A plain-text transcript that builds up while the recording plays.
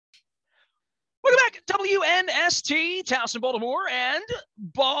WNST, Towson, Baltimore, and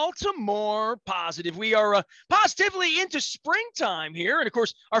Baltimore Positive. We are positively into springtime here. And, of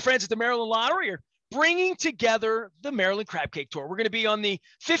course, our friends at the Maryland Lottery are bringing together the Maryland Crab Cake Tour. We're going to be on the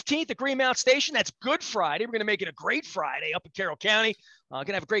 15th at Greenmount Station. That's Good Friday. We're going to make it a great Friday up in Carroll County. Going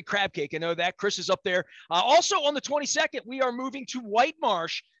to have a great crab cake. I know that. Chris is up there. Also on the 22nd, we are moving to White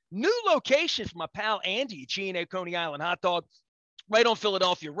Marsh. New location for my pal Andy, G&A Coney Island Hot Dog, right on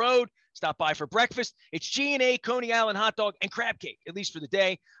Philadelphia Road. Stop by for breakfast. It's G&A Coney Island Hot Dog and crab cake, at least for the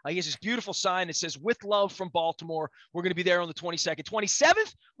day. He has this beautiful sign that says, "With love from Baltimore." We're going to be there on the 22nd.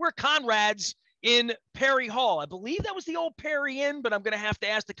 27th, we're Conrad's in Perry Hall. I believe that was the old Perry Inn, but I'm going to have to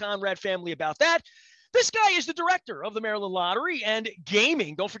ask the Conrad family about that. This guy is the director of the Maryland Lottery and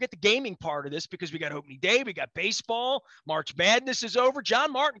gaming. Don't forget the gaming part of this, because we got opening day, we got baseball, March Madness is over.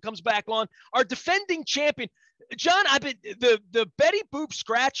 John Martin comes back on, our defending champion. John, I've been the Betty Boop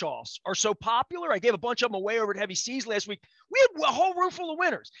scratch offs are so popular. I gave a bunch of them away over at Heavy Seas last week. We had a whole room full of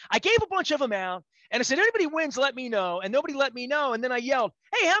winners. I gave a bunch of them out, and I said, anybody wins, let me know. And nobody let me know. And then I yelled,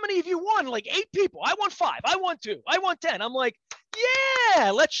 "Hey, how many of you won?" Like 8 people. I won 5. I won 2. I won 10. I'm like,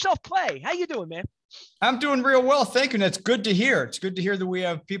 yeah, let yourself play. How you doing, man? I'm doing real well. Thank you. And it's good to hear. It's good to hear that we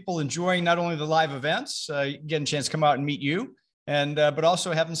have people enjoying not only the live events, getting a chance to come out and meet you, and but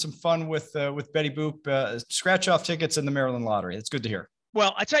also having some fun with Betty Boop, scratch off tickets in the Maryland Lottery. It's good to hear.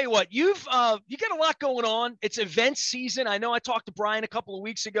 Well, I tell you what, you got a lot going on. It's event season. I know I talked to Brian a couple of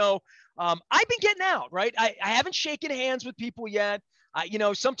weeks ago. I've been getting out, right? I haven't shaken hands with people yet.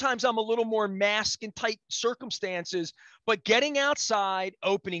 Sometimes I'm a little more mask in tight circumstances, but getting outside,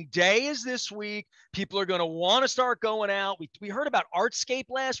 opening day is this week. People are going to want to start going out. We heard about Artscape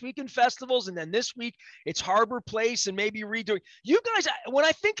last week in festivals, and then this week it's Harbor Place and maybe redoing. You guys, when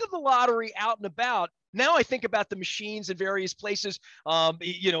I think of the lottery out and about, now I think about the machines in various places,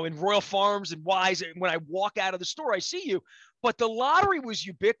 in Royal Farms and Wise. When I walk out of the store, I see you. But the lottery was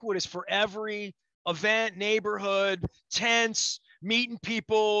ubiquitous for every event, neighborhood, tents, meeting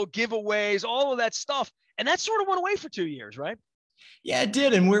people, giveaways, all of that stuff. And that sort of went away for 2 years, right? Yeah, it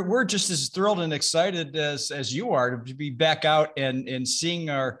did. And we're just as thrilled and excited as you are to be back out and seeing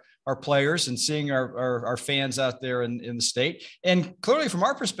our players and seeing our fans out there in the state. And clearly from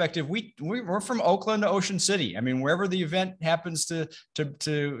our perspective, we're from Oakland to Ocean City. I mean, wherever the event happens to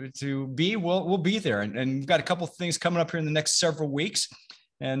be, we'll be there. And we've got a couple of things coming up here in the next several weeks.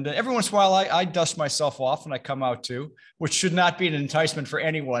 And every once in a while, I dust myself off and I come out too, which should not be an enticement for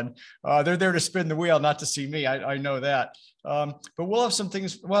anyone. They're there to spin the wheel, not to see me. I know that. But we'll have some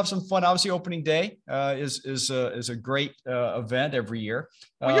things. We'll have some fun. Obviously, opening day is a great event every year.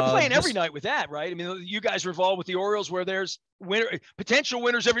 Well, you're playing every night with that, right? I mean, you guys are involved with the Orioles, where there's potential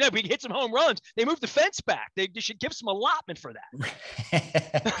winners every night. We can hit some home runs. They moved the fence back. They should give some allotment for that.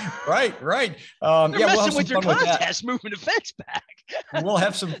 Right. They're we'll messing with your contest, moving the fence back. We'll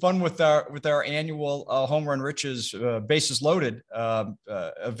have some fun with our annual Home Run Riches bases loaded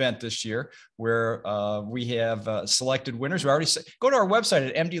event this year, where we have selected winners. We already go to our website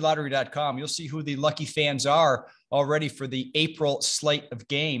at mdlottery.com. You'll see who the lucky fans are already for the April slate of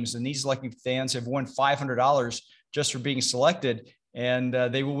games, and these lucky fans have won $500 just for being selected, and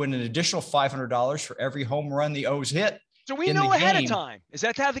they will win an additional $500 for every home run the O's hit. So we know ahead of time. Is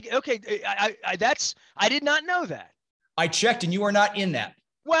that how I did not know that. I checked, and you are not in that.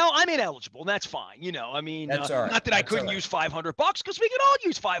 Well, I'm ineligible, and that's fine. That's all right. Not that I couldn't use $500, because we could all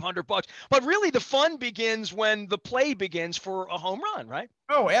use $500. But really, the fun begins when the play begins for a home run, right?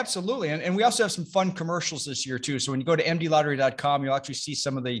 Oh, absolutely. And we also have some fun commercials this year too. So when you go to mdlottery.com, you'll actually see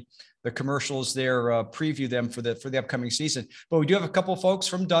some of the commercials there, preview them for the upcoming season. But we do have a couple of folks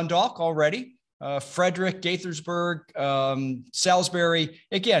from Dundalk already. Frederick, Gaithersburg, Salisbury,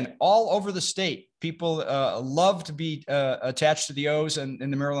 again, all over the state. People love to be attached to the O's and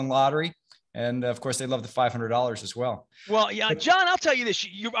the Maryland Lottery. And of course, they love the $500 as well. Well, yeah, John, I'll tell you this.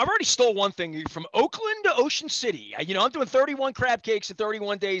 I've already stole one thing from Oakland to Ocean City. I'm doing 31 crab cakes in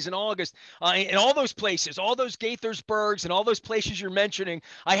 31 days in August. In all those places, all those Gaithersburgs and all those places you're mentioning,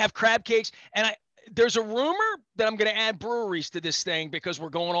 I have crab cakes. And there's a rumor that I'm going to add breweries to this thing, because we're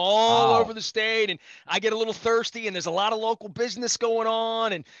going all over the state, and I get a little thirsty, and there's a lot of local business going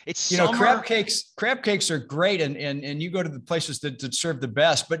on, and it's summer. Crab cakes are great, and you go to the places that serve the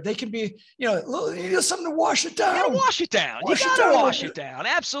best, but they can be, something to wash it down. You gotta wash it down. You gotta wash it down.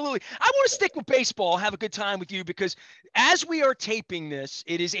 Absolutely. I want to stick with baseball, have a good time with you, because as we are taping this,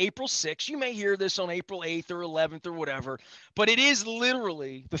 it is April 6th. You may hear this on April 8th or 11th or whatever, but it is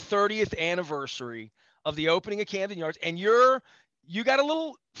literally the 30th anniversary of the opening of Camden Yards, and you got a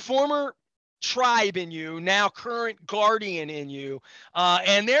little former tribe in you, now current Guardian in you.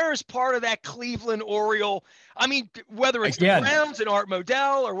 And there's part of that Cleveland Oriole. I mean, whether it's the Browns and Art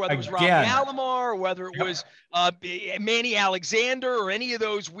Modell, or whether it was Robbie Alomar, or whether it was Manny Alexander, or any of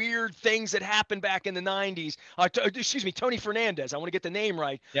those weird things that happened back in the 90s. Excuse me, Tony Fernandez. I want to get the name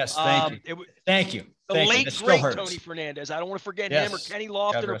right. Yes, thank you. Thank you. The late, great Tony Fernandez. I don't want to forget him, or Kenny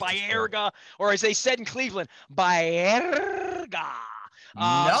Lofton, or Baerga, or as they said in Cleveland, Baerga.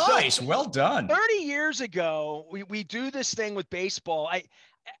 Nice. So well done. 30 years ago, we do this thing with baseball.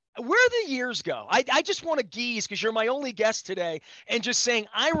 Where the years go? I just want to geese, because you're my only guest today, and just saying,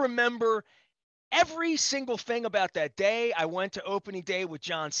 I remember every single thing about that day. I went to opening day with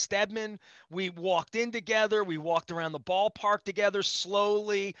John Stedman. We walked in together. We walked around the ballpark together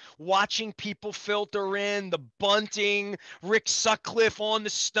slowly, watching people filter in, the bunting, Rick Sutcliffe on the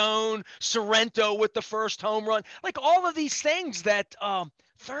stone, Sorrento with the first home run. Like all of these things that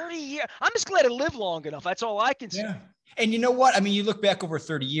 30 years. I'm just glad I lived long enough. That's all I can say. Yeah. And you know what? I mean, you look back over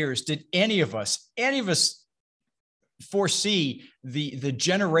 30 years, did any of us foresee the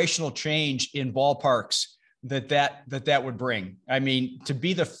generational change in ballparks that would bring? I mean, to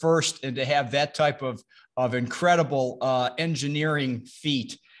be the first and to have that type of incredible engineering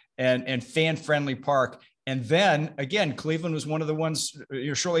feat and fan-friendly park. And then again, Cleveland was one of the ones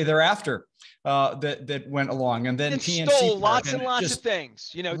shortly thereafter that went along, and then TNC stole lots and lots of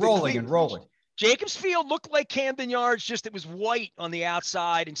things, rolling. Jacobs Field looked like Camden Yards, just it was white on the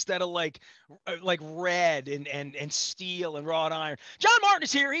outside instead of like red and steel and wrought iron. John Martin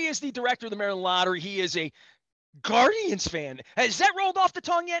is here. He is the director of the Maryland Lottery. He is a Guardians fan. Has that rolled off the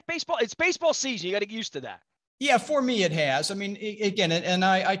tongue yet? Baseball, it's baseball season. You got to get used to that. Yeah, for me, it has. I mean, again, and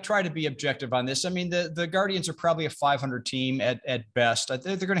I try to be objective on this. I mean, the Guardians are probably a 500 team at best.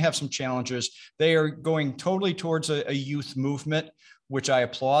 They're going to have some challenges. They are going totally towards a youth movement, which I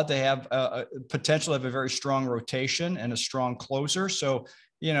applaud. They have a potential to have a very strong rotation and a strong closer. So,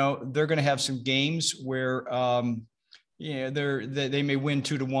 they're going to have some games where, they may win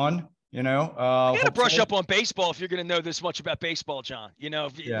 2-1. You got to brush up on baseball if you're going to know this much about baseball, John.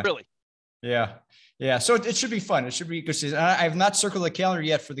 Really. Yeah. So it should be fun. It should be good season. I have not circled the calendar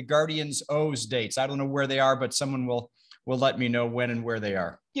yet for the Guardians O's dates. I don't know where they are, but someone will let me know when and where they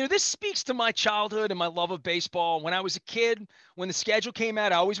are. This speaks to my childhood and my love of baseball. When I was a kid, when the schedule came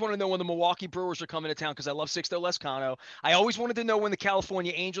out, I always wanted to know when the Milwaukee Brewers were coming to town because I love Sixto Lescano. I always wanted to know when the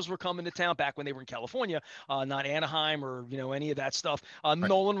California Angels were coming to town back when they were in California, not Anaheim or, any of that stuff. Right.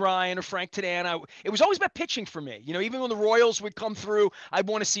 Nolan Ryan or Frank Tadana. It was always about pitching for me. Even when the Royals would come through, I'd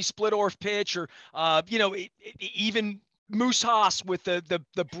want to see Splittorff pitch or, even Moose Haas with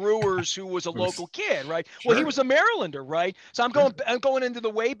the Brewers, who was a local kid, right? Sure. Well, he was a Marylander, right? So I'm going into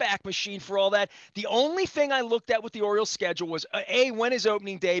the Wayback Machine for all that. The only thing I looked at with the Orioles schedule was when is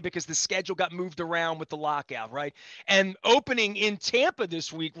opening day, because the schedule got moved around with the lockout, right? And opening in Tampa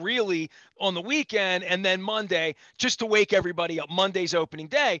this week, really on the weekend, and then Monday, just to wake everybody up. Monday's opening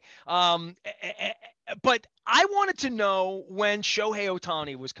day. But I wanted to know when Shohei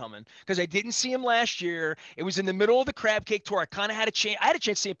Ohtani was coming, because I didn't see him last year. It was in the middle of the Crab Cake Tour. I had a chance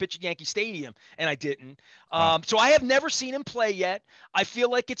to see him pitch at Yankee Stadium, and I didn't. So I have never seen him play yet. I feel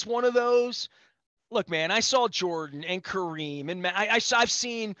like it's one of those. Look, man, I saw Jordan and Kareem, and I've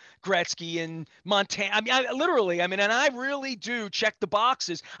seen Gretzky and Montana. And I really do check the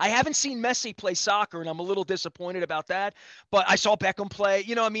boxes. I haven't seen Messi play soccer, and I'm a little disappointed about that. But I saw Beckham play.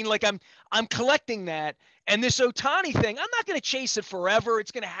 I'm collecting that. And this Ohtani thing, I'm not going to chase it forever.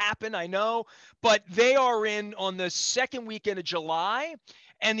 It's going to happen, I know. But they are in on the second weekend of July.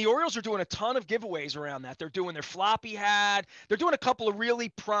 And the Orioles are doing a ton of giveaways around that. They're doing their floppy hat. They're doing a couple of really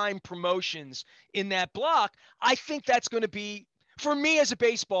prime promotions in that block. I think that's going to be, for me as a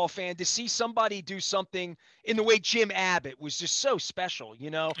baseball fan, to see somebody do something in the way Jim Abbott was just so special,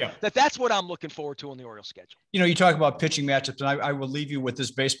 that's what I'm looking forward to on the Orioles schedule. You talk about pitching matchups, and I will leave you with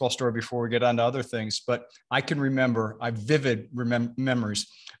this baseball story before we get on to other things. But I can remember, I have vivid memories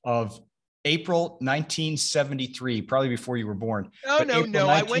of April 1973, probably before you were born. No.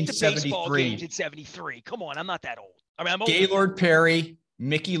 I went to baseball games in 73. Come on, I'm not that old. I'm old. Gaylord Perry,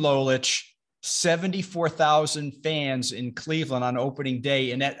 Mickey Lolich, 74,000 fans in Cleveland on opening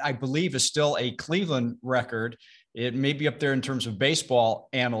day. And that, I believe, is still a Cleveland record. It may be up there in terms of baseball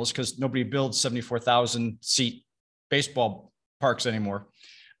annals, because nobody builds 74,000 seat baseball parks anymore.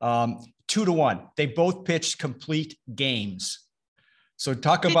 2-1. They both pitched complete games. So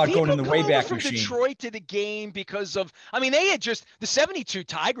talk Did about going people in the come over Wayback from Machine. Detroit to the game because of, I mean, they had just, the 72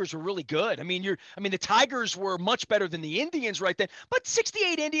 Tigers were really good. The Tigers were much better than the Indians right then, but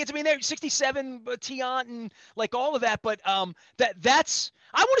 68 Indians, I mean, they're 67 Tiant and like all of that. But I want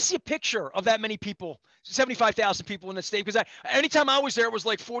to see a picture of that many people, 75,000 people in the stadium. Because anytime I was there, it was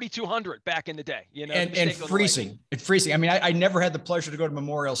like 4,200 back in the day, and freezing. It's freezing. I mean, I never had the pleasure to go to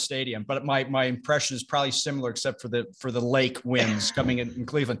Memorial Stadium, but my impression is probably similar, except for the lake winds coming in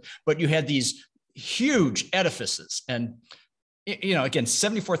Cleveland. But you had these huge edifices, and again,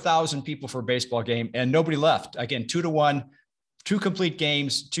 74,000 people for a baseball game, and nobody left. Again, 2-1, 2 complete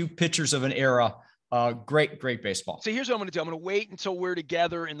games, 2 pitchers of an era. Great baseball. So here's what I'm going to do. I'm going to wait until we're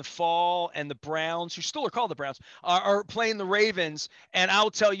together in the fall and the Browns, who still are called the Browns, are playing the Ravens, and I'll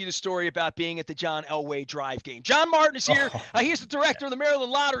tell you the story about being at the John Elway Drive game. John Martin is here. He's the director of the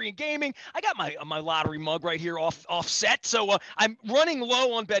Maryland Lottery and Gaming. I got my lottery mug right here offset, so I'm running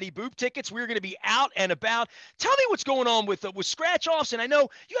low on Betty Boop tickets. We're going to be out and about. Tell me what's going on with scratch-offs, and I know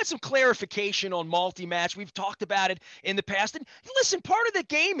you had some clarification on multi-match. We've talked about it in the past. And listen, part of the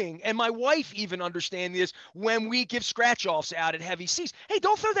gaming, and my wife even understands this, when we give scratch offs out at Heavy Seas, hey,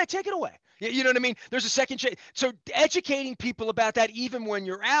 don't throw that ticket away. You know what I mean? There's a second chance. So educating people about that, even when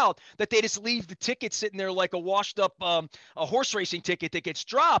you're out, that they just leave the ticket sitting there like a washed up a horse racing ticket that gets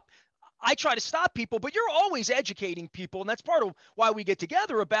dropped. I try to stop people, but you're always educating people, and that's part of why we get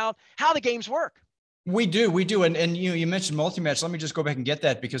together about how the games work. We do. And you mentioned multi-match. Let me just go back and get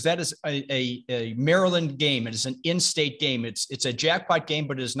that, because that is a Maryland game. It is an in-state game. It's a jackpot game,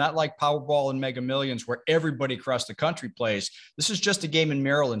 but it is not like Powerball and Mega Millions where everybody across the country plays. This is just a game in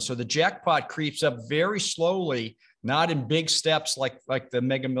Maryland. So the jackpot creeps up very slowly, not in big steps like the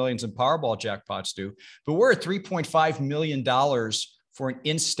Mega Millions and Powerball jackpots do. But we're at $3.5 million for an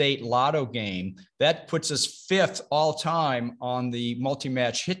in-state lotto game. That puts us 5th all time on the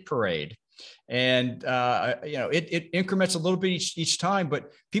multi-match hit parade. And, it increments a little bit each time,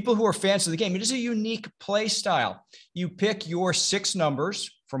 but people who are fans of the game, it is a unique play style. You pick your 6 numbers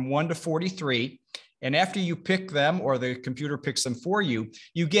from 1 to 43. And after you pick them, or the computer picks them for you,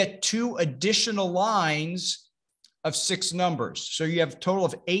 you get 2 additional lines of 6 numbers. So you have a total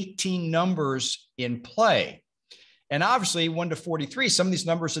of 18 numbers in play. And obviously 1 to 43, some of these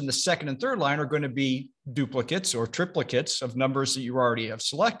numbers in the second and third line are going to be duplicates or triplicates of numbers that you already have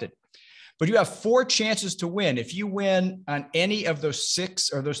selected. But you have 4 chances to win. If you win on any of those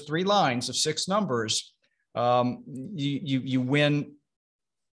 6 or those 3 lines of 6 numbers, you win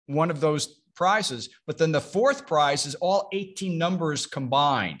one of those prizes. But then the 4th prize is all 18 numbers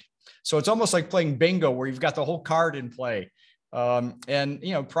combined. So it's almost like playing bingo, where you've got the whole card in play.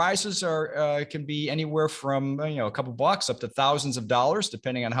 And prizes are can be anywhere from a couple bucks up to thousands of dollars,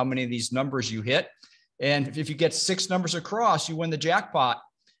 depending on how many of these numbers you hit. And if you get 6 numbers across, you win the jackpot.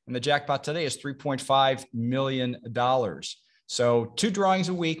 And the jackpot today is $3.5 million. So 2 drawings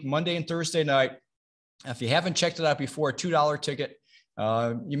a week, Monday and Thursday night. If you haven't checked it out before, $2 ticket.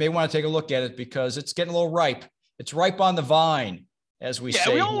 You may want to take a look at it, because it's getting a little ripe. It's ripe on the vine, as we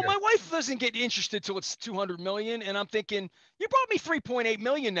say. My wife doesn't get interested till it's 200 million. And I'm thinking, you brought me 3.8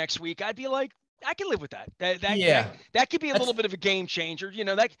 million next week. I'd be like, I can live with that. That could be a little bit of a game changer.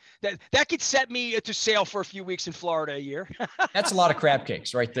 That could set me to sail for a few weeks in Florida a year. That's a lot of crab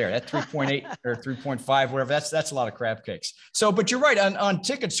cakes right there. That 3.8 or 3.5, whatever. That's a lot of crab cakes. So, but you're right on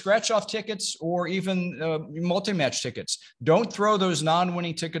tickets, scratch off tickets, or even multi-match tickets. Don't throw those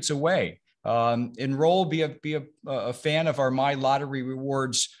non-winning tickets away. Enroll, be a fan of our My Lottery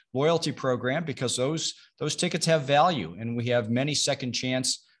Rewards loyalty program, because those tickets have value, and we have many second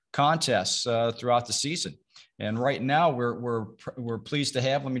chance contests throughout the season. And right now we're pleased to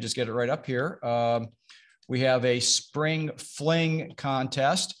have, let me just get it right up here. We have a spring fling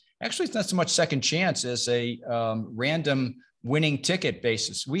contest. Actually, it's not so much second chance as a random winning ticket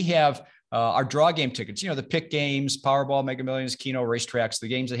basis. We have our draw game tickets, the pick games, Powerball, Mega Millions, Keno, racetracks, the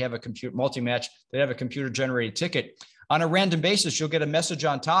games that have a multi-match, that have a computer generated ticket. On a random basis, you'll get a message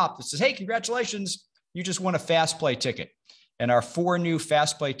on top that says, hey, congratulations, you just won a fast play ticket. And our 4 new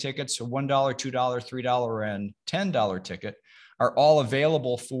fast play tickets, a $1, $2, $3, and $10 ticket, are all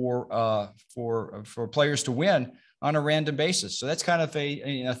available for players to win on a random basis. So that's kind of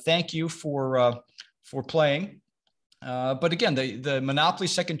a thank you for playing. But again, the Monopoly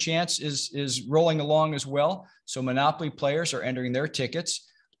Second Chance is rolling along as well. So Monopoly players are entering their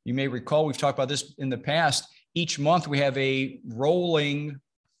tickets. You may recall, we've talked about this in the past. Each month we have a rolling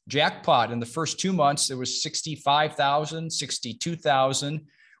jackpot. In the first 2 months, there was 65,000, 62,000.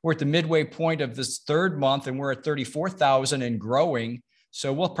 We're at the midway point of this 3rd month, and we're at 34,000 and growing.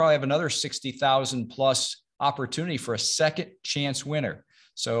 So we'll probably have another 60,000 plus opportunity for a second chance winner.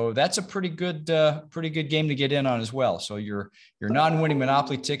 So that's a pretty good game to get in on as well. So your non-winning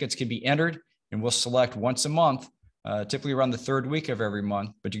Monopoly tickets can be entered, and we'll select once a month, typically around the third week of every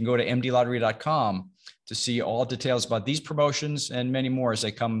month. But you can go to mdlottery.com to see all details about these promotions and many more as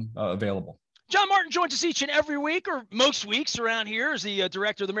they come available. John Martin joins us each and every week, or most weeks around here, as the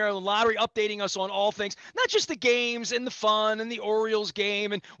director of the Maryland Lottery, updating us on all things, not just the games and the fun and the Orioles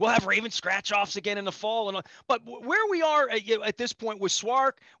game, and we'll have Raven scratch-offs again in the fall, and but where we are at this point with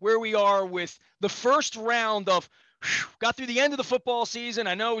SWARC, where we are with the first round of got through the end of the football season.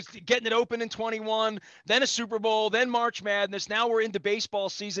 I know it's getting it open in 21, then a Super Bowl, then March Madness. Now we're into baseball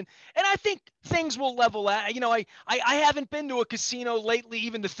season. And I think things will level out. You know, I haven't been to a casino lately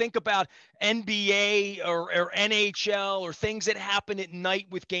even to think about NBA or NHL or things that happen at night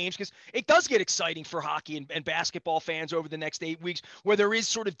with games, because it does get exciting for hockey and basketball fans over the next 8 weeks, where there is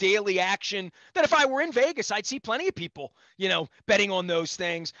sort of daily action that if I were in Vegas, I'd see plenty of people, you know, betting on those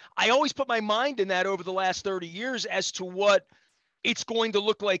things. I always put my mind in that over the last 30 years as to what it's going to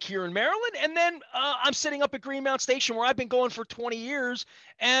look like here in Maryland. And then I'm sitting up at Greenmount Station, where I've been going for 20 years,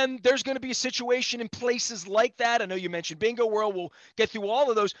 and there's going to be a situation in places like that. I know you mentioned Bingo World. We'll get through all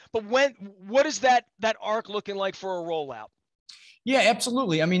of those. But what is that arc looking like for a rollout? Yeah,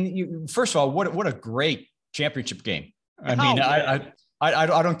 absolutely. I mean, first of all, what a great championship game. I mean,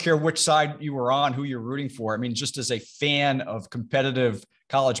 I don't care which side you were on, who you're rooting for. I mean, just as a fan of competitive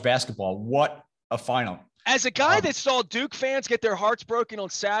college basketball, what a final. As a guy that saw Duke fans get their hearts broken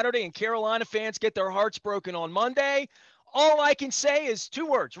on Saturday and Carolina fans get their hearts broken on Monday, all I can say is 2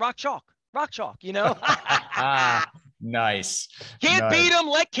 words: rock chalk, you know? Nice. Can't beat them,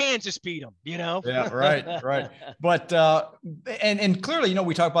 let Kansas beat them, you know? Yeah, right. But, and clearly, you know,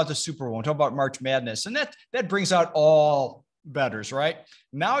 we talk about the Super Bowl, we talk about March Madness, and that brings out all bettors, right?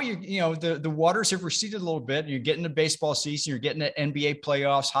 Now you know the waters have receded a little bit. You're getting the baseball season, you're getting the NBA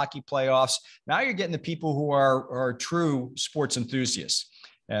playoffs, hockey playoffs. Now you're getting the people who are true sports enthusiasts.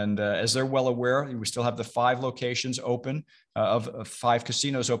 And as they're well aware, we still have the 5 locations open of 5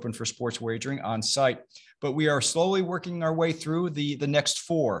 casinos open for sports wagering on site. But we are slowly working our way through the next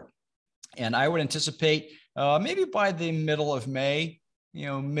 4. And I would anticipate maybe by the middle of May, you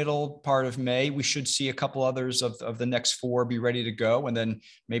know, middle part of May, we should see a couple others of the next 4 be ready to go. And then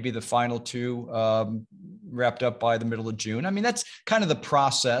maybe the final 2 wrapped up by the middle of June. I mean, that's kind of the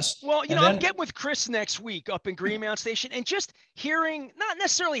process. Well, you know, I'm getting with Chris next week up in Greenmount Station, and just hearing not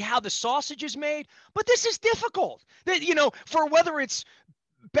necessarily how the sausage is made, but this is difficult. That, you know, for whether it's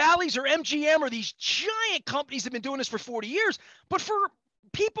Bally's or MGM or these giant companies that have been doing this for 40 years, but for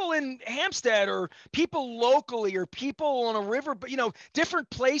people in Hampstead or people locally or people on a river, but, you know, different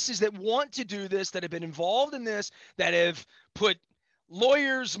places that want to do this, that have been involved in this, that have put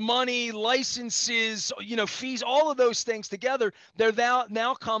lawyers, money, licenses, you know, fees, all of those things together. There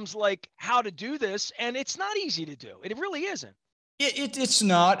now comes like how to do this, and it's not easy to do. It really isn't. It's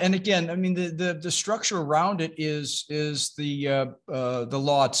not. And again, I mean, the structure around it is the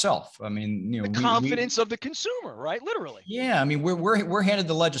law itself. I mean, you know, the confidence of the consumer, right? Literally. Yeah. I mean, we're handed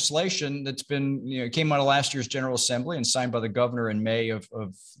the legislation that's been, you know, came out of last year's General Assembly and signed by the governor in May of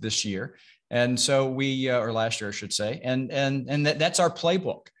this year. And so or last year, I should say, and that's our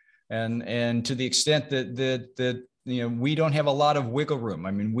playbook. And to the extent that you know, we don't have a lot of wiggle room.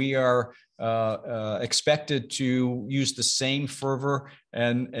 I mean, we are expected to use the same fervor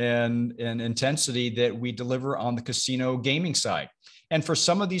and intensity that we deliver on the casino gaming side. And for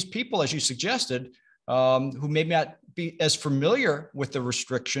some of these people, as you suggested, who may not be as familiar with the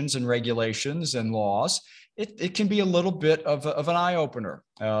restrictions and regulations and laws, it can be a little bit of an eye opener,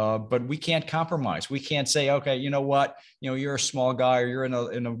 but we can't compromise. We can't say, okay, you know what, you know, you're a small guy or you're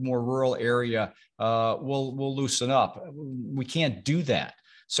in a more rural area. We'll loosen up. We can't do that.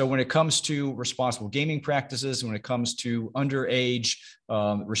 So when it comes to responsible gaming practices, when it comes to underage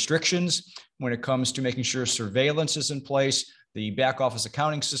restrictions, when it comes to making sure surveillance is in place, the back office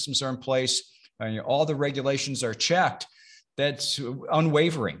accounting systems are in place, and all the regulations are checked, that's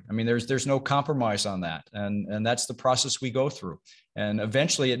unwavering. I mean, there's no compromise on that. And that's the process we go through. And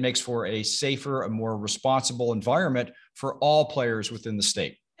eventually it makes for a safer, a more responsible environment for all players within the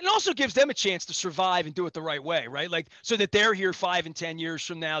state. It also gives them a chance to survive and do it the right way, right? Like, so that they're here 5 and 10 years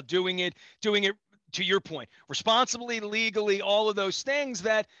from now doing it to your point, responsibly, legally, all of those things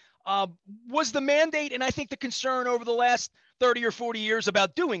that was the mandate. And I think the concern over the last 30 or 40 years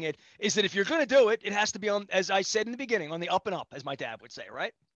about doing it is that if you're going to do it, it has to be on, as I said in the beginning, on the up and up, as my dad would say,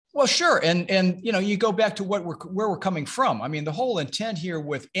 right? Well, sure. And you know, you go back to where we're coming from. I mean, the whole intent here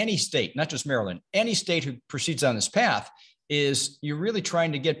with any state, not just Maryland, any state who proceeds on this path, is you're really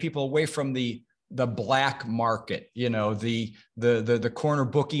trying to get people away from the the black market, the corner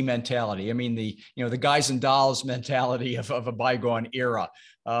bookie mentality. I mean, the guys and dolls mentality of a bygone era,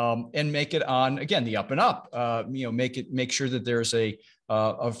 and make it on, again, the up and up. Make sure that there's a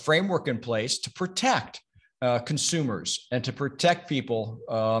framework in place to protect consumers and to protect people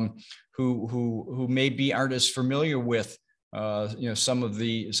who maybe aren't as familiar with some of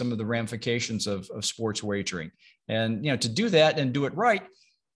the ramifications of sports wagering. And to do that and do it right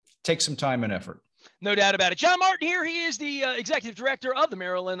takes some time and effort. No doubt about it. John Martin here. He is the executive director of the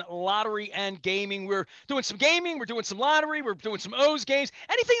Maryland Lottery and Gaming. We're doing some gaming. We're doing some lottery. We're doing some O's games.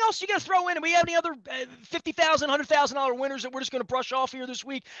 Anything else you got to throw in? And we have any other $50,000, $100,000 winners that we're just going to brush off here this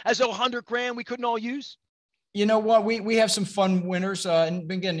week as though $100,000 we couldn't all use? You know what? We have some fun winners.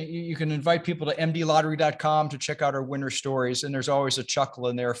 And again, you can invite people to mdlottery.com to check out our winner stories. And there's always a chuckle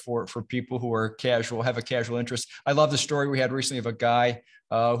in there for people who are casual, have a casual interest. I love the story we had recently of a guy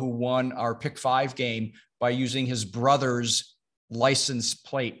who won our Pick 5 game by using his brother's license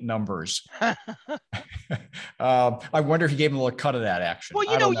plate numbers. I wonder if he gave him a little cut of that action.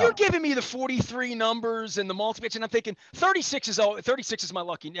 Well, you're giving me the 43 numbers and the multiples, and I'm thinking 36 is my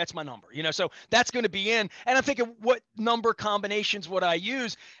lucky. That's my number, so that's going to be in. And I'm thinking, what number combinations would I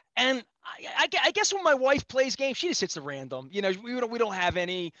use? And I guess when my wife plays games, she just hits the random. We don't have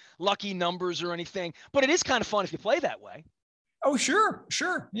any lucky numbers or anything, but it is kind of fun if you play that way. Oh, sure.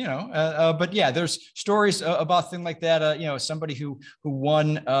 But yeah, there's stories about things like that. Somebody who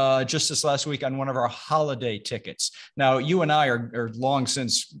won just this last week on one of our holiday tickets. Now, you and I are long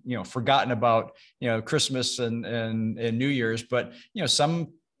since, forgotten about, Christmas and New Year's, but, some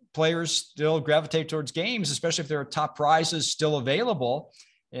players still gravitate towards games, especially if there are top prizes still available.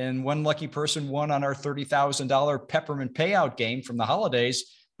 And one lucky person won on our $30,000 peppermint payout game from the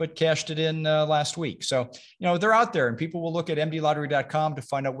holidays, but cashed it in last week. So, they're out there, and people will look at mdlottery.com to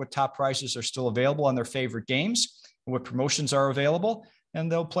find out what top prices are still available on their favorite games and what promotions are available,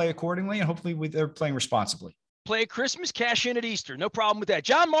 and they'll play accordingly. And hopefully they're playing responsibly. Play at Christmas, cash in at Easter. No problem with that.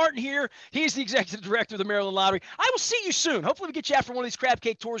 John Martin here. He's the executive director of the Maryland Lottery. I will see you soon. Hopefully we get you after one of these crab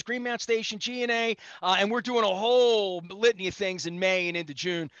cake tours, Greenmount Station, GNA, and we're doing a whole litany of things in May and into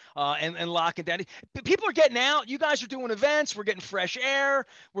June and locking down. People are getting out. You guys are doing events. We're getting fresh air.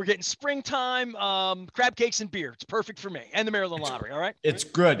 We're getting springtime, crab cakes and beer. It's perfect for me and the Maryland Lottery, all right? It's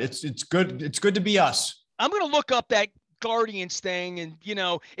good. It's good. It's good to be us. I'm going to look up that Guardians thing, and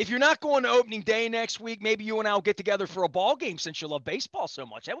if you're not going to opening day next week, maybe you and I will get together for a ball game since you love baseball so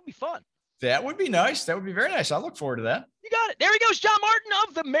much. That would be fun. That would be nice. That would be very nice. I look forward to that. You got it. There he goes, John Martin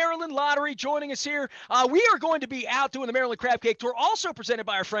of the Maryland Lottery joining us here. We are going to be out doing the Maryland Crab Cake Tour, also presented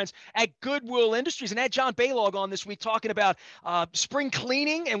by our friends at Goodwill Industries, and had John Baylog on this week talking about spring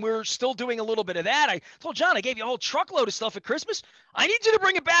cleaning, and we're still doing a little bit of that. I told John I gave you a whole truckload of stuff at Christmas. I need you to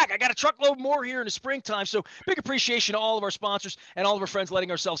bring it back. I got a truckload more here in the springtime. So big appreciation to all of our sponsors and all of our friends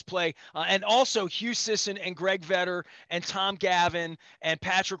letting ourselves play. And also Hugh Sisson and Greg Vetter and Tom Gavin and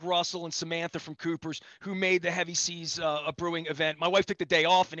Patrick Russell and Samantha from Coopers, who made the Heavy Seas a brewing event. My wife took the day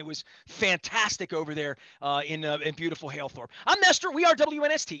off, and it was fantastic over there in beautiful Halethorpe. I'm Nestor. We are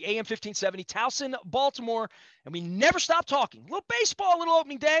WNST, AM 1570, Towson, Baltimore, and we never stop talking. A little baseball, a little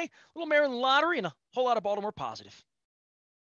opening day, a little Maryland Lottery, and a whole lot of Baltimore positive.